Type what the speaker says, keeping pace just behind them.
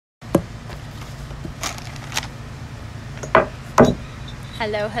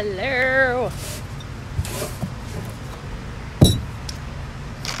Hello, hello.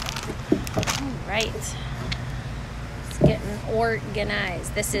 All right. It's getting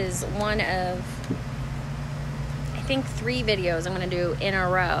organized. This is one of, I think, 3 videos I'm going to do in a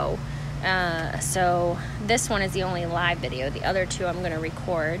row. So this one is the only live video. The other 2 I'm going to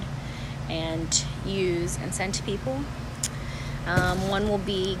record and use and send to people. One will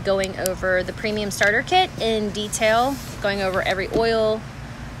be going over the premium starter kit in detail, going over every oil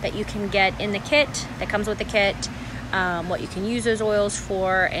that you can get in the kit, that comes with the kit, what you can use those oils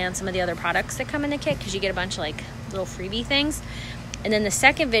for, and some of the other products that come in the kit, because you get a bunch of like little freebie things. And then the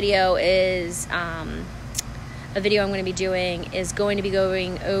second video is a video I'm going to be doing is going to be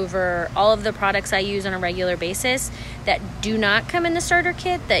going over all of the products I use on a regular basis that do not come in the starter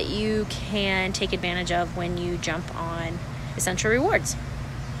kit that you can take advantage of when you jump on Essential Rewards.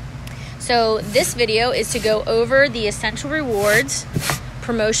 So this video is to go over the Essential Rewards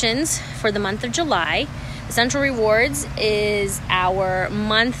promotions for the month of July. Essential Rewards is our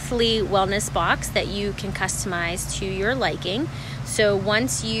monthly wellness box that you can customize to your liking. So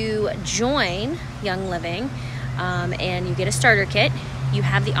once you join Young Living and you get a starter kit, you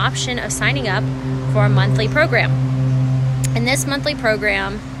have the option of signing up for a monthly program. And this monthly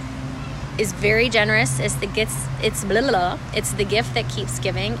program is very generous. It's the gift that keeps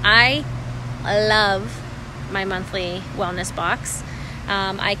giving. I love my monthly wellness box.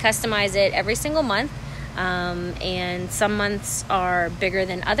 I customize it every single month, and some months are bigger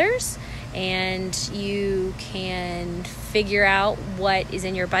than others, and you can figure out what is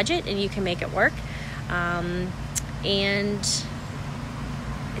in your budget and you can make it work, and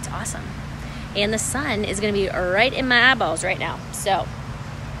it's awesome. And the sun is going to be right in my eyeballs right now, so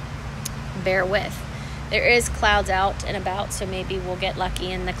bear with. There is clouds out and about, so maybe we'll get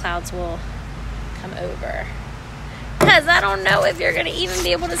lucky and the clouds will come over, because I don't know if you're going to even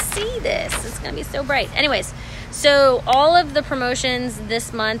be able to see this. It's going to be so bright. Anyways, so all of the promotions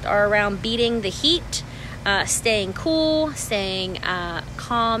this month are around beating the heat, staying cool, staying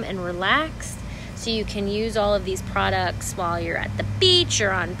calm and relaxed. So you can use all of these products while you're at the beach or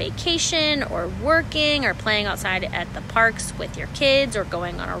on vacation or working or playing outside at the parks with your kids or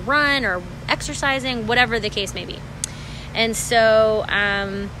going on a run or exercising, whatever the case may be. And so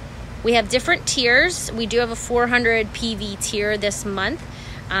we have different tiers. We do have a 400 PV tier this month.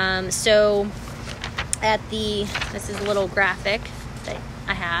 So this is a little graphic that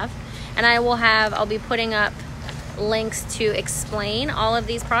I have, and I'll be putting up links to explain all of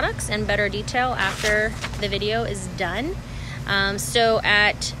these products in better detail after the video is done. So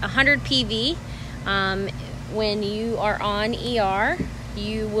at 100 PV, when you are on ER,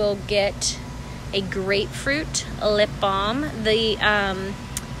 you will get a grapefruit lip balm. The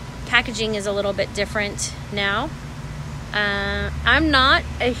packaging is a little bit different now. I'm not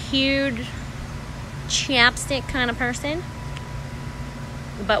a huge chapstick kind of person,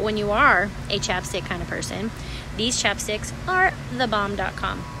 but when you are a chapstick kind of person, these chapsticks are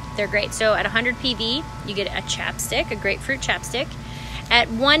thebomb.com. They're great. So at 100 PV, you get a chapstick, a grapefruit chapstick. At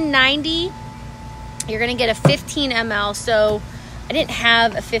 190, you're going to get a 15 ml. So I didn't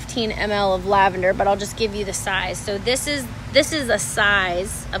have a 15 ml of lavender, but I'll just give you the size. So this is a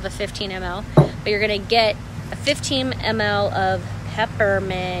size of a 15 ml, but you're going to get a 15 ml of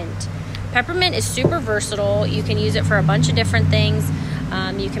peppermint. Peppermint is super versatile. You can use it for a bunch of different things.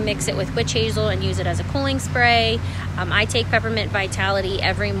 You can mix it with witch hazel and use it as a cooling spray. I take Peppermint Vitality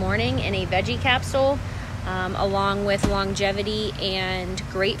every morning in a veggie capsule, along with longevity and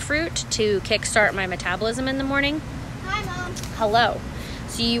grapefruit to kickstart my metabolism in the morning. Hi, Mom. Hello.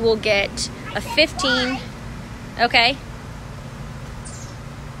 So you will get a 15. Okay.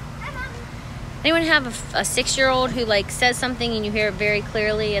 Hi, Mom. Anyone have a 6-year-old who like says something and you hear it very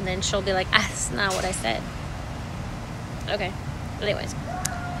clearly, and then she'll be like, that's not what I said. Okay. Anyways,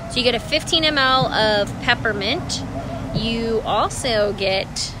 so you get a 15 ml of peppermint. You also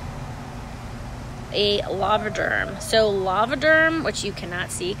get a Lavaderm. So Lavaderm, which you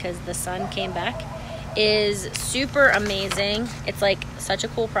cannot see because the sun came back, is super amazing. It's like such a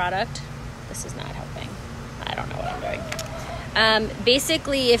cool product. This is not helping. I don't know what I'm doing.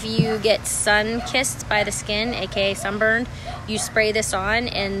 Basically, if you get sun-kissed by the skin, aka sunburned, you spray this on,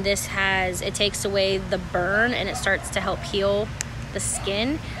 and it takes away the burn and it starts to help heal the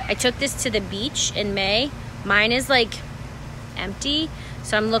skin. I took this to the beach in May. Mine is like empty,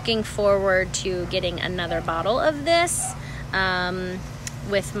 so I'm looking forward to getting another bottle of this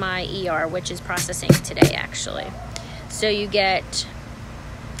with my ER, which is processing today actually. So you get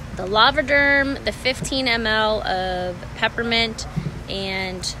the Lavaderm, the 15 ml of peppermint,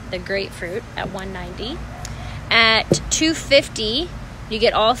 and the grapefruit at $190. At $250, You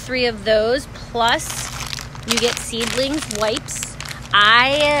get all 3 of those, plus you get seedlings wipes.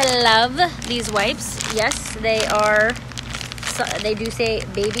 I love these wipes. Yes, they do say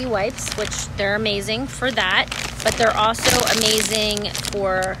baby wipes, which they're amazing for that, but they're also amazing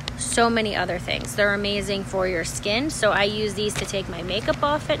for so many other things. They're amazing for your skin. So I use these to take my makeup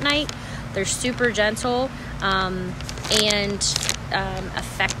off at night. They're super gentle and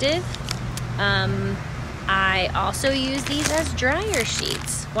effective. I also use these as dryer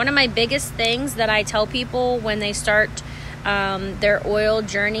sheets. One of my biggest things that I tell people when they start their oil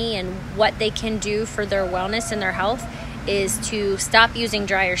journey and what they can do for their wellness and their health is to stop using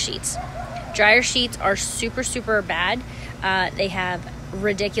dryer sheets. Dryer sheets are super, super bad. They have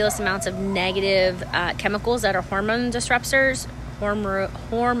ridiculous amounts of negative chemicals that are hormone disruptors.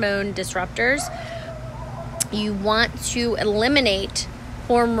 You want to eliminate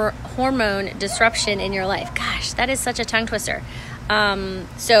hormone disruption in your life. Gosh, that is such a tongue twister.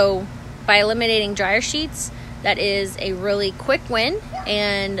 So by eliminating dryer sheets, that is a really quick win,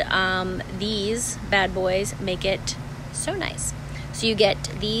 and these bad boys make it so nice. So you get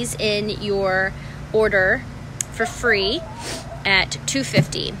these in your order for free at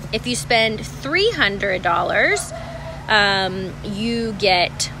 $250. If you spend $300, you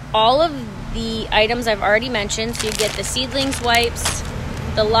get all of the items I've already mentioned. So you get the seedlings wipes,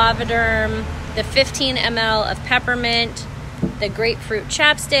 the Lavaderm, the 15 ml of peppermint, the grapefruit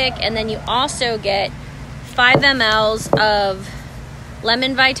chapstick, and then you also get 5 mLs of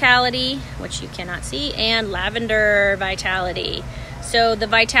lemon vitality, which you cannot see, and lavender vitality. So the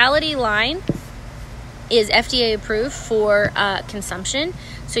Vitality line is FDA approved for consumption.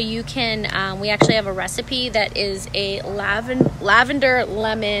 So you can, we actually have a recipe that is a lavender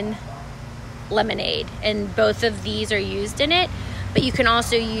lemon lemonade, and both of these are used in it. But you can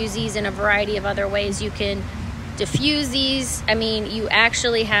also use these in a variety of other ways. You can diffuse these. I mean, you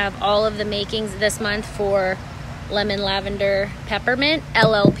actually have all of the makings this month for lemon, lavender, peppermint,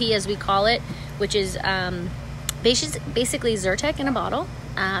 LLP as we call it, which is basically Zyrtec in a bottle.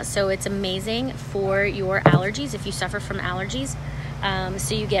 So it's amazing for your allergies if you suffer from allergies.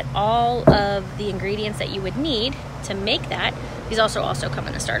 So you get all of the ingredients that you would need to make that. These also come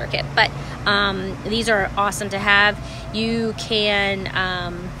in a starter kit, but these are awesome to have. You can,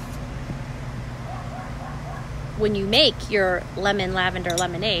 when you make your lemon lavender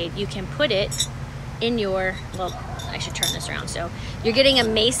lemonade, you can put it in your, well, I should turn this around. So you're getting a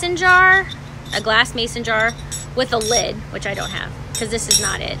mason jar, a glass mason jar with a lid, which I don't have because this is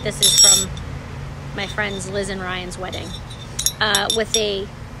not it. This is from my friends Liz and Ryan's wedding, with a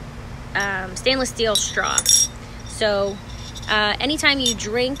stainless steel straw. So anytime you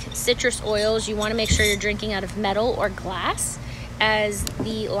drink citrus oils, you want to make sure you're drinking out of metal or glass, as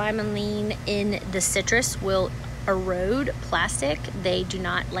the limonene in the citrus will erode plastic. They do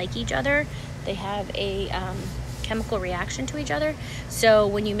not like each other. They have a chemical reaction to each other. So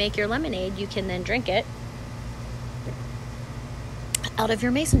when you make your lemonade, you can then drink it out of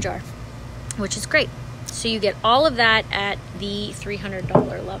your mason jar, which is great. So you get all of that at the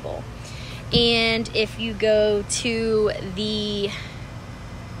 $300 level. And if you go to the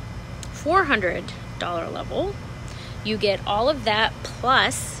 $400 level, you get all of that,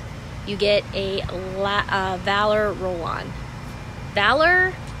 plus you get a Valor roll-on.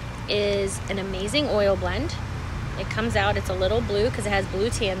 Valor is an amazing oil blend. It comes out, it's a little blue because it has blue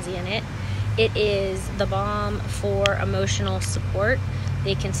tansy in it. It is the bomb for emotional support.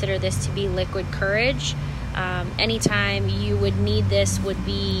 They consider this to be liquid courage. Anytime you would need this would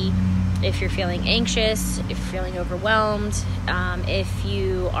be if you're feeling anxious, if you're feeling overwhelmed, if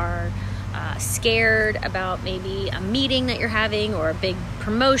you are scared about maybe a meeting that you're having or a big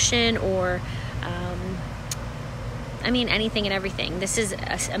promotion, or I mean anything and everything. This is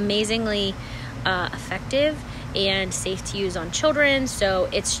amazingly effective and safe to use on children, so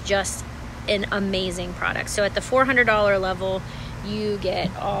it's just an amazing product. So at the $400 level, you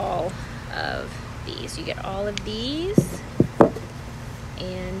get all of these. You get all of these,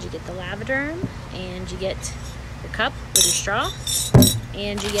 and you get the Lavaderm, and you get your cup with your straw,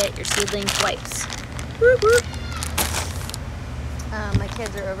 and you get your seedlings wipes. Whoop, whoop. My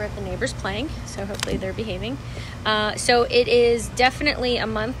kids are over at the neighbors playing, so hopefully they're behaving. So it is definitely a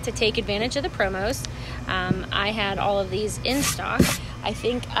month to take advantage of the promos. I had all of these in stock. I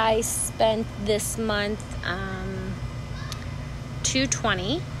think I spent this month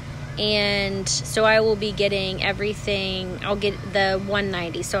 $220, and so I will be getting everything. I'll get the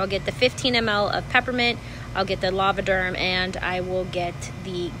 $190, so I'll get the 15 ml of peppermint, I'll get the Lavaderm, and I will get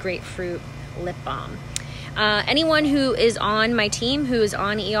the grapefruit lip balm. Anyone who is on my team, who is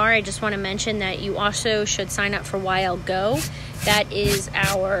on ER, I just want to mention that you also should sign up for Wild Go. That is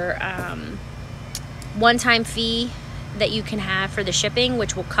our one-time fee that you can have for the shipping,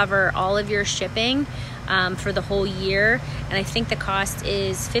 which will cover all of your shipping for the whole year. And I think the cost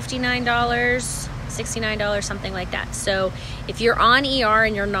is $59, $69, something like that. So if you're on ER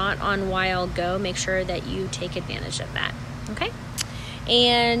and you're not on Wild Go, make sure that you take advantage of that. Okay?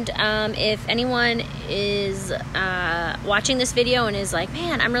 And if anyone is watching this video and is like,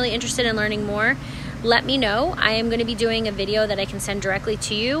 man, I'm really interested in learning more, let me know. I am going to be doing a video that I can send directly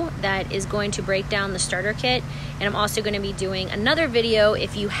to you that is going to break down the starter kit. And I'm also going to be doing another video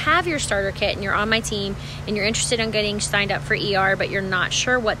if you have your starter kit and you're on my team and you're interested in getting signed up for ER, but you're not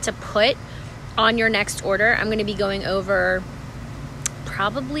sure what to put on your next order. I'm going to be going over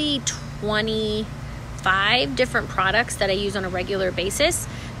probably 25 different products that I use on a regular basis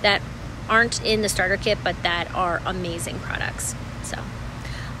that aren't in the starter kit, but that are amazing products. So,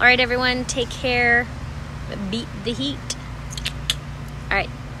 all right, everyone, take care. Beat the heat. All right,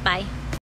 bye.